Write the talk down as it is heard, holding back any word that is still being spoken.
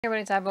Hey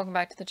everybody, it's Ab. Welcome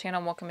back to the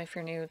channel. Welcome if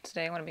you're new.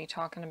 Today I'm going to be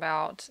talking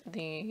about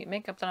the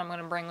makeup that I'm going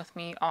to bring with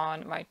me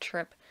on my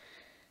trip.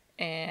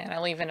 And I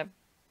leave in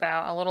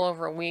about a little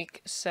over a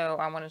week, so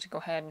I wanted to go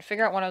ahead and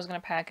figure out what I was going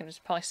to pack. And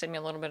just probably save me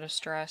a little bit of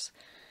stress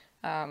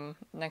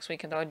next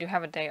week. Though I do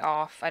have a day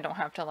off, I don't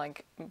have to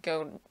like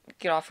go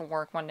get off of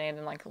work one day and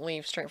then like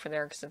leave straight for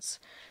there because it's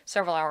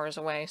several hours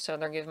away. So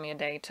they're giving me a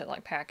day to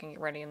like pack and get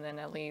ready, and then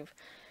I leave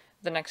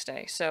the next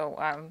day. So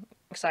I'm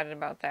excited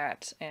about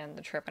that, and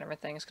the trip and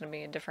everything is going to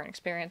be a different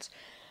experience.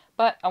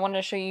 But I wanted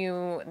to show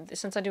you,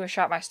 since I do a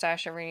shop my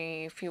stash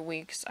every few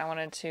weeks, I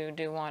wanted to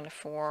do one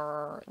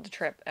for the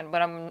trip. And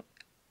but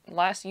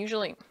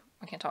usually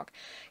I can't talk.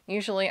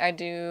 Usually I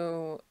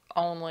do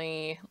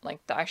only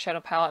like the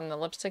eyeshadow palette and the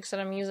lipsticks that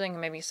I'm using,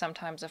 and maybe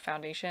sometimes a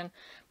foundation.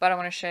 But I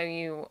want to show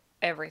you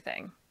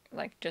everything,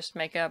 like just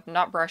makeup,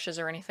 not brushes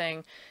or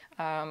anything,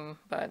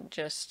 but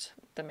just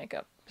the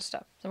makeup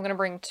stuff. So I'm going to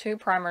bring 2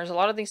 primers. A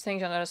lot of these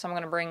things you'll notice I'm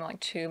going to bring like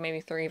 2, maybe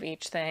 3 of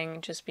each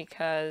thing, just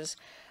because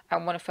I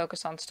want to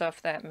focus on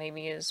stuff that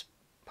maybe is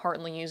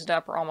partly used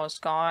up or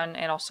almost gone,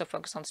 and also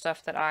focus on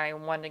stuff that I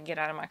want to get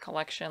out of my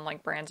collection,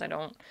 like brands I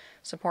don't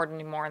support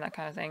anymore and that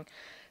kind of thing.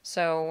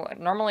 So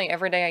normally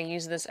every day I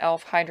use this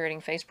e.l.f.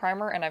 hydrating face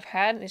primer, and I've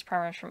had these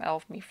primers from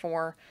e.l.f.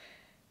 before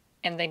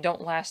and they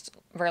don't last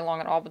very long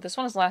at all, but this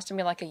one has lasted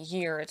me like a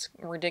year. It's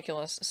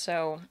ridiculous.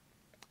 So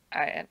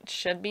it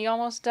should be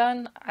almost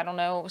done. I don't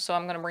know. So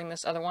I'm going to bring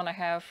this other one I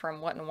have from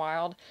Wet n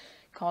Wild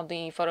called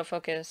the Photo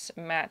Focus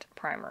Matte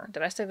Primer.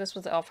 Did I say this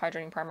was the e.l.f.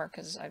 Hydrating Primer?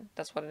 Because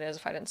that's what it is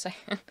if I didn't say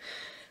it.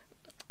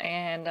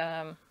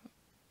 And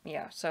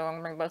yeah, so I'm going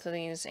to bring both of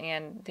these,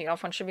 and the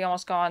e.l.f. one should be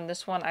almost gone.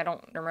 This one, I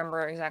don't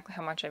remember exactly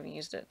how much I've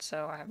used it,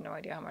 so I have no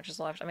idea how much is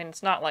left. I mean,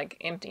 it's not like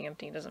empty,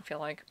 it doesn't feel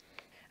like.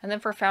 And then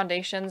for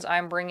foundations,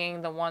 I'm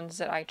bringing the ones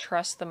that I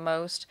trust the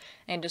most,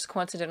 and just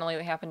coincidentally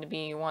they happen to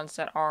be ones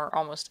that are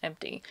almost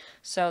empty.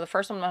 So the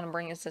first one I'm going to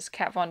bring is this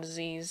Kat Von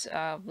D's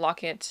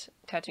Lock-It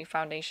Tattoo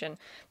Foundation.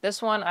 This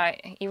one,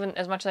 even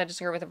as much as I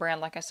disagree with the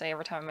brand, like I say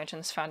every time I mention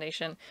this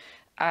foundation,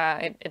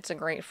 it's a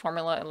great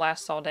formula. It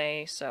lasts all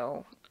day,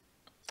 so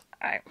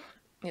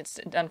it's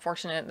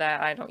unfortunate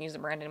that I don't use the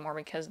brand anymore,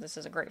 because this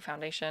is a great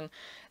foundation.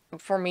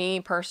 For me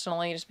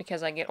personally, just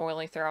because I get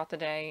oily throughout the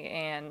day,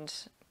 and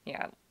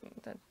yeah,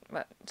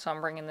 so I'm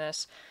bringing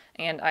this,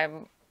 and I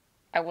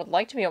would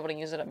like to be able to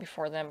use it up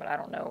before then, but I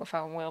don't know if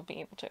I will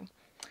be able to.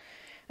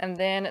 And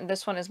then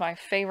this one is my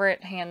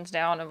favorite, hands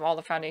down, of all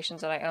the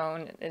foundations that I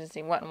own. It is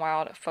the Wet n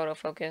Wild Photo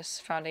Focus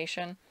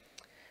Foundation.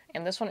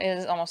 And this one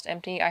is almost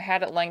empty. I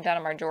had it laying down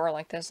in my drawer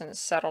like this, and it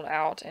settled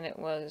out, and it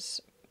was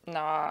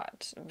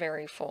not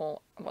very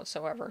full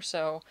whatsoever.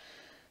 So,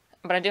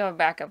 but I do have a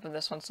backup of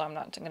this one, so I'm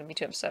not going to be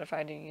too upset if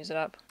I do use it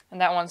up.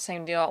 And that one,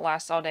 same deal, it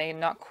lasts all day.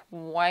 Not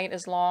quite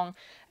as long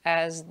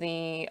as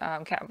the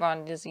Kat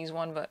Von D's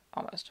one, but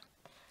almost.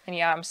 And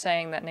yeah, I'm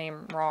saying that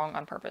name wrong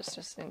on purpose,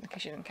 just in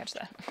case you didn't catch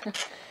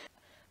that.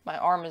 My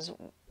arm is...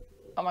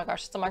 Oh my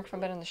gosh, has the microphone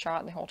been in the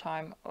shot the whole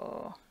time?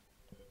 Oh.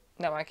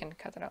 No, I can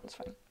cut that out, it's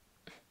fine.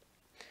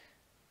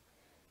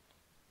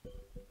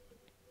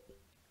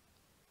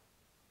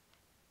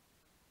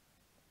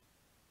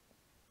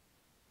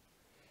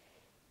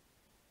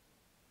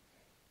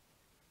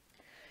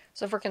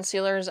 So for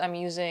concealers, I'm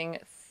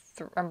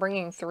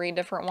bringing 3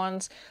 different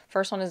ones.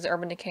 First one is the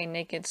Urban Decay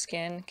Naked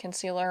Skin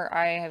Concealer.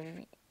 I have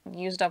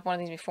used up one of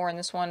these before, and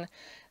this one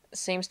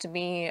seems to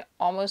be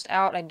almost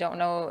out. I don't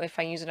know if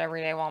I use it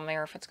every day while I'm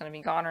there, if it's going to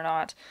be gone or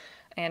not.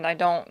 And I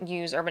don't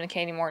use Urban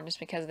Decay anymore just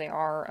because they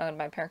are owned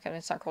by Parent Company.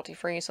 It's not cruelty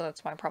free, so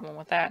that's my problem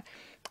with that.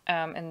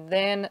 And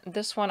then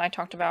this one I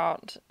talked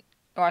about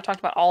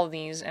all of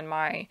these in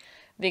my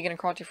vegan and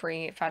cruelty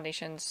free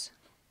foundations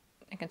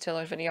and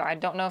concealers video. I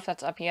don't know if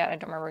that's up yet. I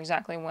don't remember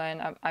exactly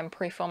when. I'm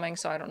pre-filming,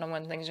 so I don't know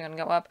when things are going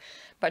to go up.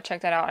 But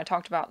check that out. I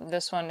talked about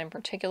this one in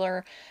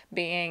particular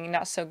being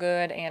not so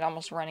good and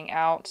almost running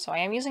out. So I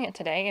am using it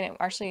today, and it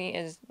actually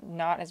is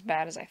not as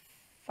bad as I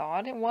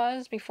thought it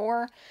was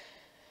before.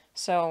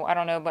 So I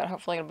don't know, but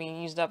hopefully it'll be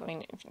used up. I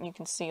mean, you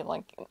can see,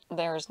 like,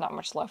 there's not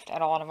much left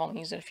at all, and I've only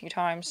used it a few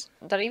times.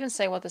 Did I even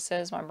say what this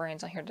is? My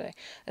brain's not here today.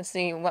 It's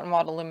the Wet n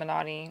Wild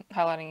Illuminati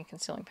Highlighting and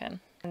Concealing Pen.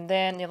 And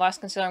then the last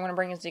concealer I'm going to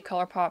bring is the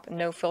ColourPop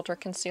No Filter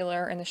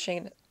Concealer in the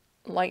shade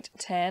Light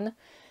 10.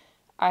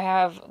 I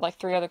have like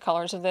 3 other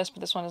colors of this,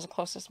 but this one is the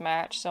closest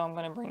match, so I'm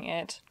going to bring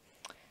it.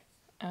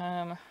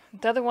 The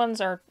other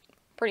ones are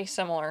pretty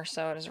similar,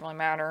 so it doesn't really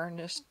matter.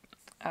 Just,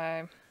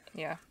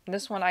 yeah,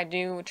 this one I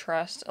do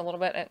trust a little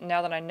bit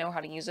now that I know how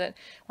to use it.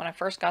 When I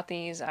first got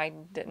these, I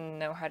didn't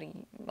know how to,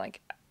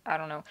 like, I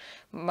don't know.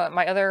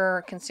 My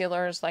other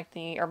concealers, like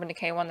the Urban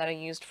Decay one that I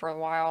used for a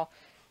while,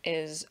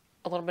 is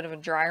a little bit of a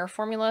drier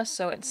formula,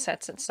 so it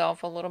sets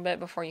itself a little bit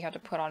before you have to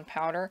put on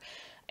powder.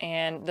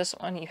 And this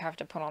one you have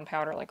to put on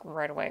powder like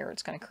right away or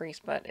it's going to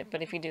crease, but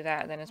if you do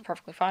that, then it's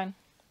perfectly fine.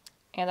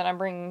 And then I'm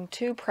bringing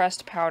 2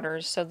 pressed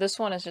powders. So this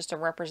one is just a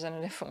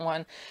representative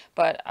one,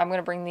 but I'm going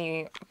to bring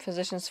the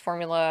Physicians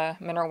Formula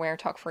Mineral Wear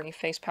Talc Free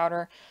Face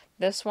Powder.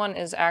 This one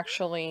is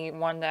actually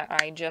one that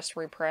I just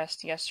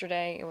repressed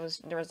yesterday.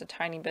 There was a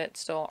tiny bit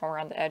still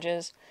around the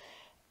edges.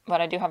 but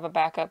I do have a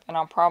backup, and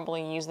I'll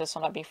probably use this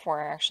one up before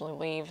I actually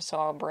leave, so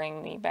I'll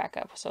bring the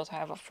backup so I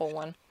have a full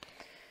one.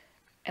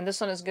 And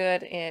this one is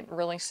good. It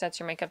really sets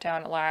your makeup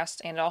down at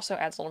last, and it also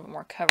adds a little bit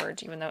more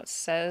coverage. Even though it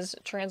says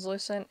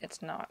translucent,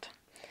 it's not.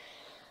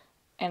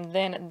 And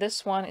then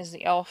this one is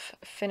the e.l.f.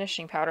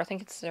 finishing powder. I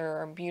think it's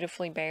their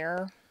Beautifully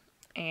Bare,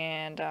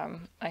 and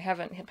I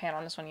haven't hit pan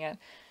on this one yet.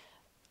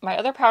 My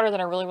other powder that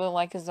I really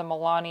like is the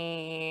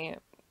Milani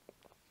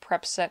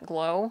Prep Set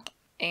Glow,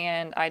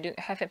 and I do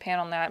have hit pan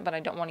on that, but I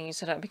don't want to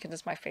use it up because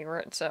it's my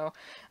favorite, so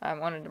I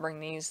wanted to bring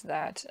these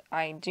that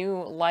I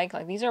do like.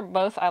 Like, these are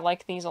both, I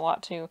like these a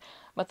lot too,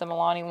 but the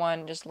Milani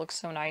one just looks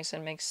so nice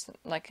and makes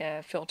like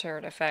a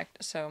filtered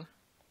effect, so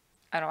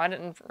I don't know, I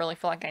didn't really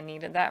feel like I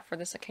needed that for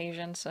this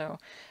occasion, so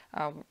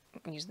I'll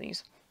use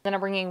these. Then I'm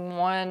bringing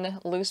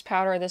one loose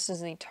powder. This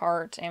is the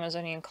Tarte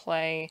Amazonian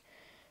Clay,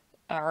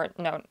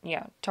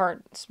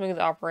 Tarte Smooth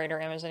Operator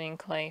Amazonian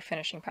Clay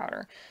Finishing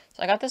Powder.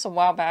 So I got this a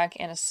while back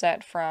in a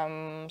set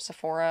from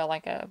Sephora,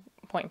 like a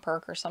Point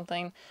Perk or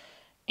something,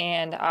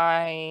 and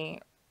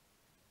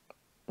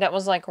that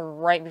was like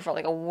right before,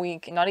 like a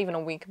week, not even a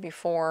week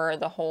before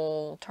the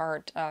whole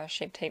Tarte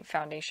Shape Tape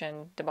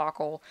Foundation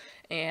debacle,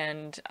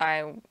 and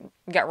I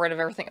got rid of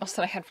everything else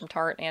that I had from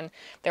Tarte, and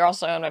they're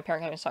also owned by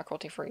Parent Company, stock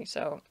cruelty free,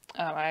 so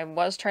I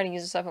was trying to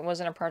use this up. It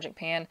wasn't a project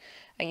pan.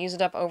 I used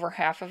it up over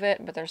half of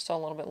it, but there's still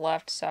a little bit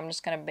left, so I'm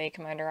just going to bake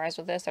my under eyes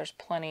with this. There's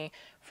plenty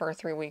for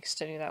 3 weeks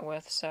to do that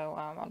with, so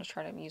I'll just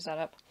try to use that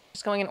up.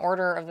 Just going in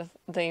order of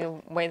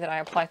the way that I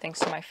apply things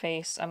to my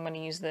face, I'm going to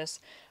use this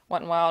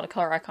Wet n Wild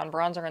Color Icon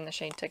Bronzer in the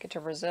shade Ticket to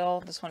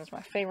Brazil. This one is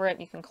my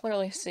favorite. You can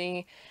clearly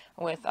see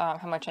with how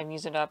much I've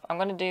used it up. I'm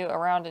going to do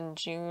around in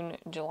June,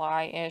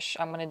 July-ish,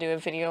 I'm going to do a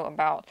video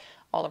about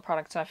all the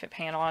products that I've hit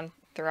pan on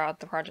throughout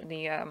the project,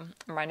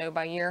 my No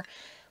Buy year,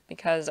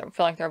 because I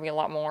feel like there'll be a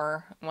lot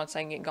more once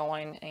I get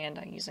going and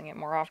using it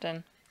more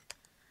often.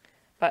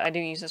 But I do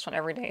use this one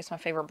every day. It's my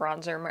favorite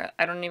bronzer.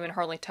 I don't even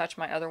hardly touch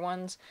my other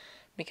ones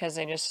because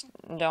they just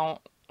don't,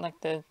 like,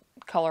 the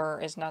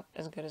color is not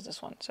as good as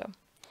this one, so.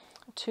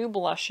 2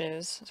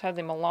 blushes. So I have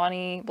the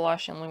Milani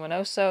blush in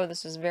Luminoso.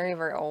 This is very,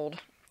 very old,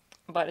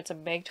 but it's a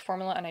baked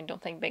formula, and I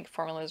don't think baked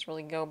formulas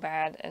really go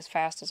bad as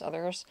fast as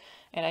others.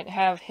 And I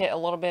have hit a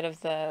little bit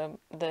of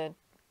the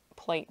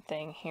plate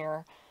thing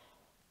here.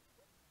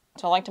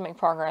 So I like to make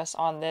progress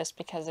on this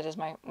because it is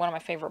one of my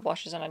favorite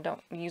blushes, and I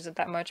don't use it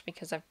that much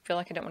because I feel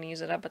like I don't want to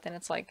use it up, but then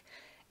it's like,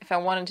 if I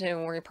wanted to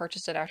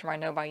repurchase it after my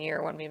No Buy year,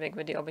 it wouldn't be a big of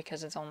a deal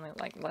because it's only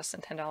like less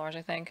than $10,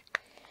 I think.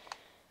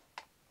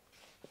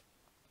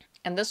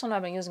 And this one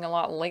I've been using a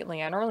lot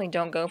lately. I normally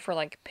don't go for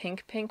like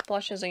pink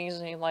blushes. I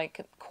usually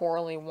like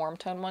corally warm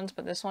tone ones,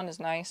 but this one is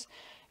nice.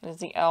 It is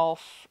the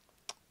e.l.f.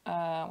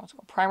 What's it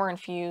called? Primer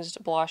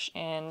Infused Blush,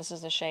 and this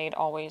is the shade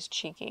Always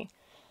Cheeky.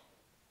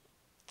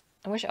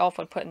 I wish e.l.f.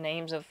 would put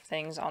names of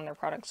things on their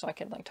products so I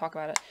could like talk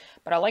about it.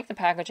 But I like the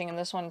packaging, and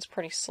this one's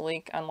pretty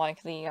sleek,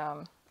 unlike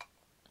the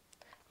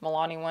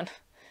Milani one.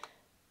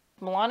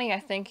 Milani, I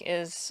think,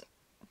 is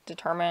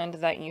determined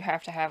that you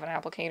have to have an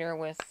applicator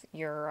with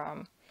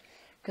your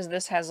because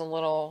this has a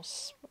little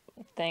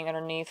thing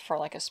underneath for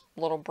like a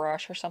little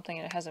brush or something,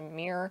 and it has a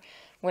mirror,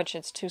 which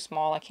it's too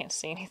small. I can't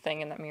see anything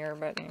in that mirror,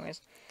 but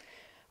anyways.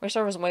 Wish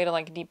there was a way to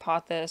like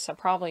depot this. I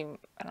don't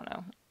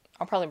know.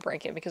 I'll probably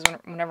break it because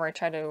whenever I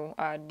try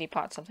to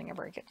depot something, I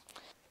break it.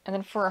 And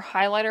then for a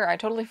highlighter, I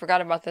totally forgot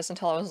about this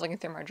until I was looking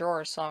through my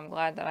drawers, so I'm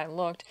glad that I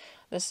looked.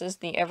 This is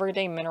the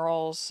Everyday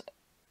Minerals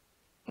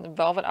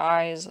Velvet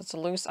Eyes. It's a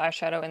loose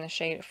eyeshadow in the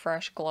shade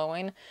Fresh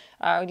Glowing.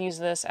 I would use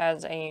this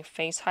as a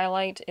face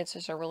highlight. It's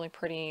just a really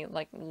pretty,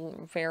 like,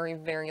 very,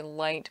 very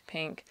light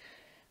pink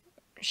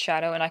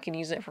shadow, and I could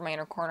use it for my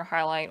inner corner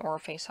highlight or a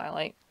face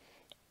highlight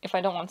if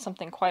I don't want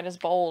something quite as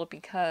bold,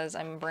 because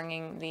I'm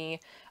bringing the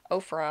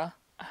Ofra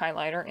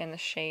highlighter in the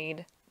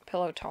shade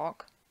Pillow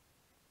Talk.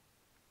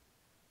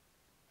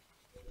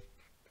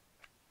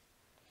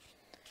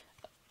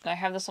 I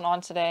have this one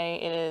on today.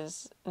 It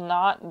is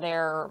not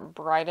their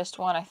brightest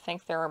one. I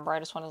think their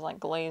brightest one is like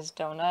Glazed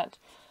Donut.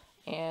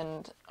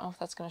 And I don't know if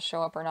that's going to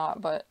show up or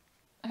not, but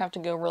I have to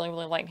go really,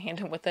 really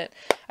light-handed with it.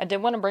 I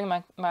did want to bring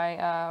my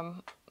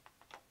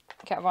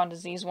Kat Von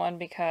Disease one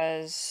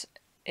because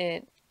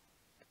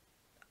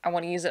I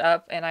want to use it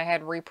up, and I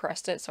had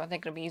repressed it, so I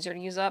think it'll be easier to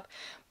use up.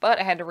 But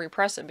I had to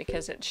repress it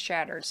because it's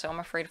shattered, so I'm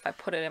afraid if I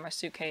put it in my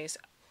suitcase,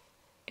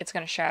 it's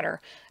going to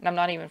shatter. And I'm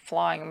not even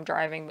flying, I'm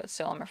driving, but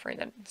still I'm afraid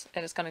that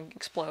it's going to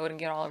explode and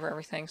get all over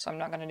everything, so I'm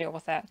not going to deal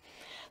with that.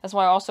 That's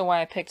why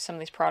I picked some of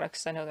these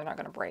products, I know they're not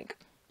going to break.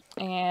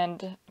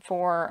 And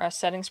for a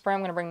setting spray,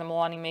 I'm going to bring the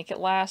Milani Make It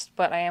Last,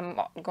 but I am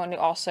going to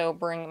also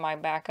bring my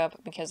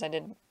backup because I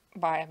did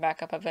buy a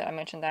backup of it. I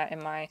mentioned that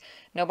in my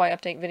No Buy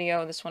update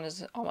video. This one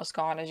is almost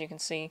gone, as you can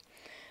see.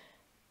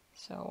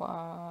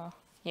 So,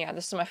 yeah,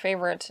 this is my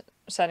favorite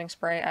setting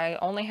spray. I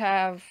only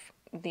have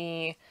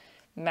the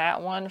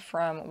matte one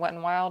from Wet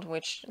n Wild,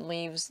 which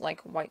leaves like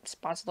white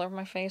spots all over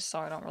my face, so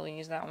I don't really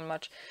use that one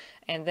much.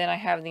 And then I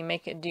have the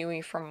Make It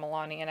Dewy from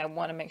Milani, and I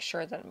want to make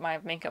sure that my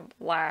makeup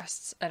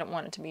lasts. I don't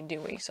want it to be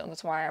dewy, so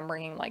that's why I'm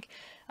bringing like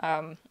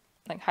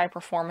like high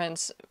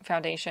performance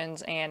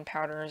foundations and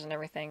powders and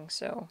everything.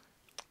 So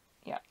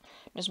yeah,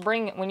 just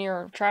when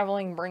you're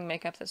traveling, bring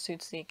makeup that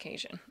suits the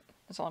occasion.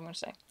 That's all I'm going to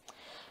say.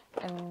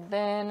 And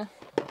then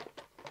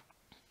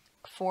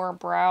for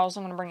brows,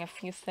 I'm going to bring a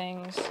few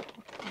things.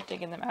 I'm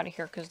digging them out of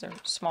here because they're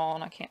small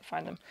and I can't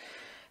find them.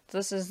 So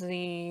this is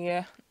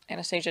the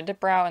Anastasia Dip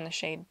Brow in the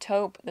shade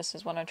Taupe. This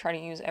is what I try to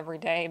use every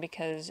day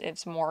because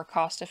it's more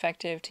cost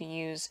effective to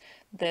use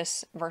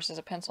this versus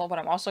a pencil. But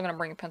I'm also going to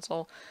bring a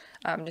pencil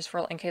just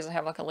for in case I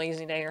have like a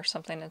lazy day or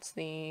something. It's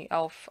the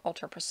e.l.f.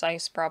 Ultra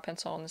Precise Brow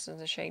Pencil, and this is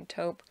the shade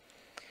Taupe.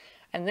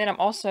 And then I'm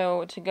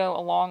also, to go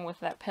along with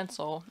that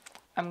pencil,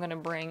 I'm going to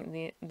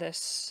bring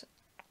this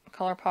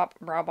ColourPop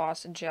Brow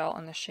Boss gel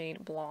in the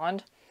shade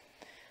Blonde.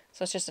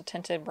 So it's just a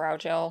tinted brow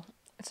gel.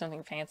 It's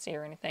nothing fancy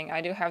or anything. I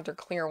do have their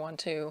clear one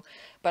too,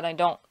 but I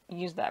don't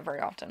use that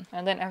very often.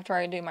 And then after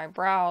I do my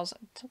brows,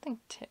 something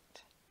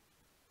ticked.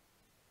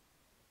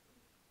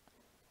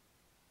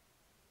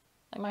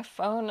 Like my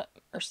phone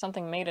or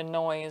something made a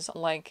noise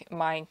like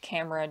my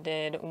camera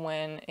did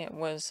when it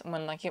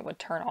would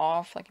turn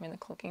off, like made the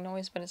clicking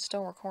noise, but it's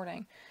still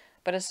recording.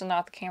 But it's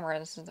not the camera,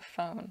 this is the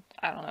phone.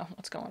 I don't know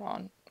what's going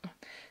on.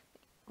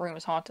 Room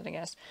is haunted, I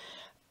guess.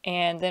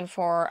 And then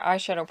for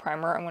eyeshadow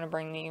primer, I'm going to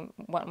bring the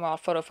Wet n Wild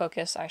Photo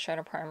Focus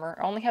eyeshadow primer.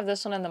 I only have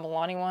this one and the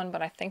Milani one,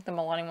 but I think the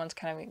Milani one's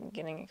kind of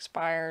getting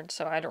expired,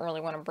 so I don't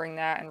really want to bring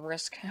that and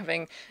risk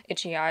having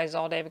itchy eyes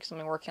all day because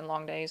I'm working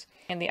long days.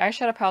 And the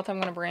eyeshadow palette I'm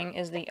going to bring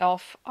is the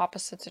e.l.f.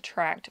 Opposites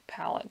Attract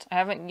palette.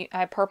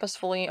 I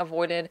purposefully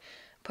avoided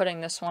putting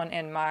this one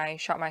in my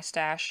Shop My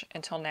Stash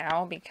until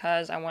now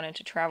because I wanted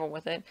to travel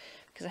with it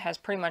because it has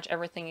pretty much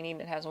everything you need.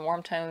 It has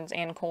warm tones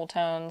and cool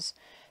tones.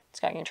 It's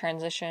got your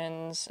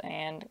transitions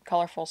and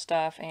colorful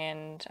stuff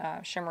and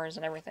shimmers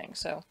and everything.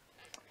 So,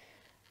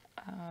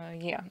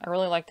 yeah, I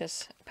really like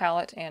this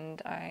palette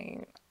and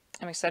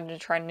I'm excited to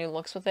try new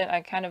looks with it.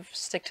 I kind of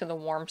stick to the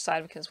warm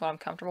side because it's what I'm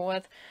comfortable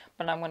with,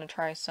 but I'm going to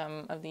try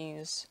some of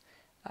these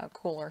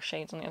cooler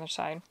shades on the other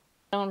side.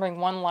 I'm going to bring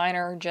one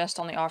liner just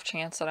on the off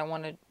chance that I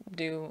want to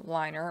do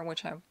liner,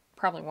 which I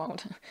probably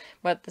won't,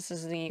 but this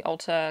is the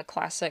Ulta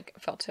Classic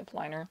Felt Tip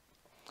Liner.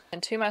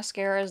 And two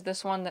mascaras,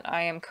 this one that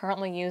I am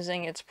currently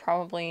using, it's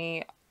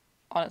probably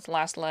on its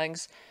last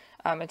legs.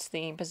 It's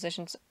the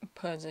Physicians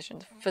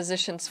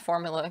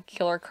Formula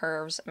Killer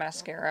Curves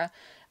mascara.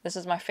 This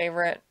is my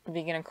favorite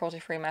vegan and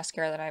cruelty-free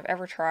mascara that I've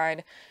ever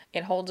tried.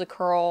 It holds a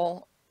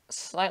curl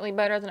slightly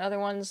better than other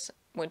ones,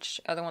 which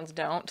other ones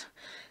don't.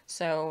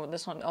 So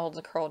this one holds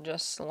a curl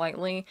just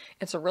slightly.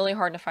 It's really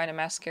hard to find a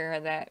mascara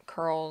that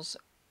curls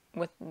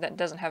that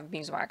doesn't have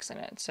beeswax in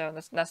it. So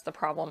that's the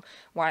problem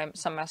why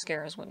some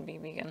mascaras wouldn't be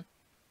vegan.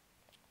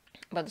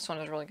 But this one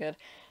is really good.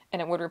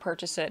 And it would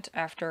repurchase it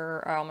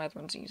after all my other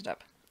ones used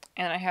up.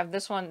 And I have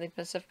this one, the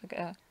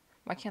Pacifica,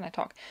 why can't I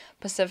talk?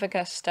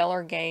 Pacifica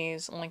Stellar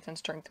Gaze Lengthen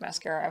Strength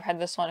Mascara. I've had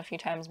this one a few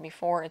times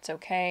before. It's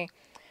okay.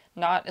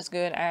 Not as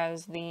good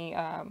as the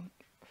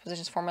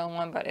Physicians Formula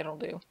one, but it'll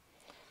do.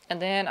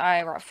 And then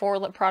I brought 4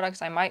 lip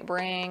products. I might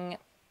bring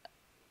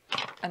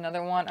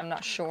another one, I'm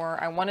not sure.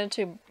 I wanted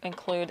to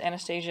include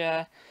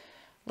Anastasia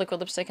liquid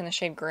lipstick in the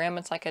shade Grim.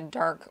 It's like a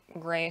dark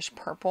grayish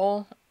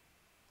purple,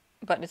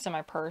 but it's in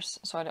my purse,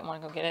 so I didn't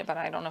want to go get it, but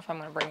I don't know if I'm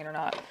going to bring it or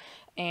not.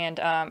 And,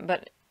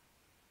 but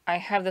I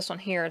have this one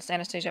here. It's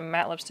Anastasia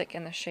matte lipstick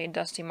in the shade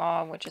Dusty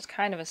Mauve, which is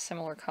kind of a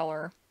similar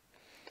color.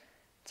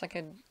 It's like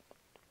a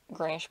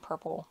grayish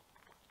purple.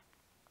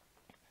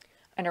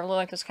 I really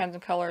like those kinds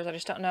of colors. I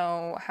just don't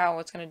know how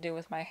it's going to do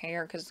with my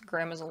hair because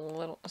Grim is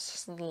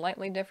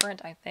slightly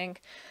different, I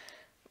think.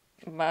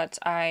 But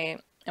I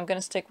am going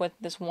to stick with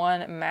this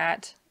one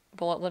matte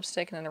bullet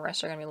lipstick, and then the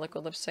rest are going to be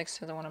liquid lipsticks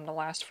because I want them to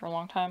last for a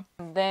long time.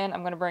 And then I'm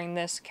going to bring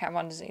this Kat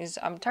Von D,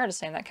 I'm tired of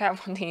saying that, Kat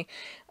Von D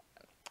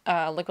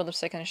liquid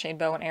lipstick in the shade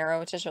Bow and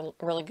Arrow. It's just a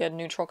really good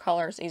neutral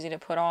color. It's easy to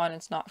put on.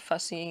 It's not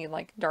fussy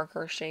like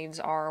darker shades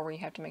are where you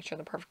have to make sure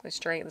they're perfectly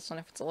straight. This one,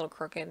 if it's a little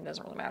crooked, it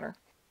doesn't really matter.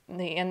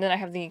 And then I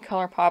have the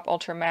ColourPop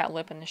Ultra Matte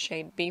Lip in the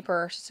shade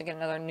Beeper, just to get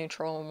another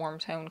neutral warm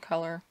tone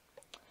color.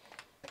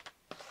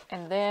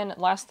 And then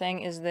last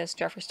thing is this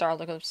Jeffree Star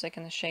liquid lipstick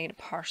in the shade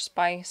Posh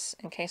Spice,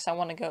 in case I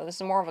want to go, this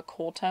is more of a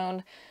cool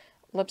toned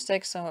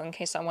lipstick, so in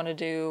case I want to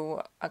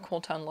do a cool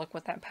tone look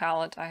with that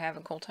palette, I have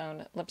a cool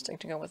toned lipstick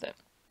to go with it.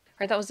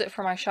 Alright, that was it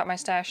for my Shop My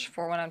Stash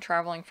for when I'm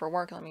traveling for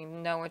work. Let me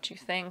know what you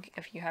think,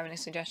 if you have any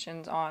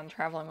suggestions on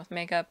traveling with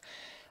makeup,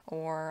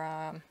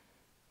 or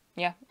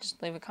yeah,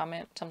 just leave a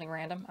comment, something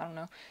random, I don't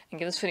know, and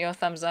give this video a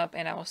thumbs up,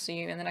 and I will see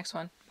you in the next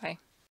one. Bye.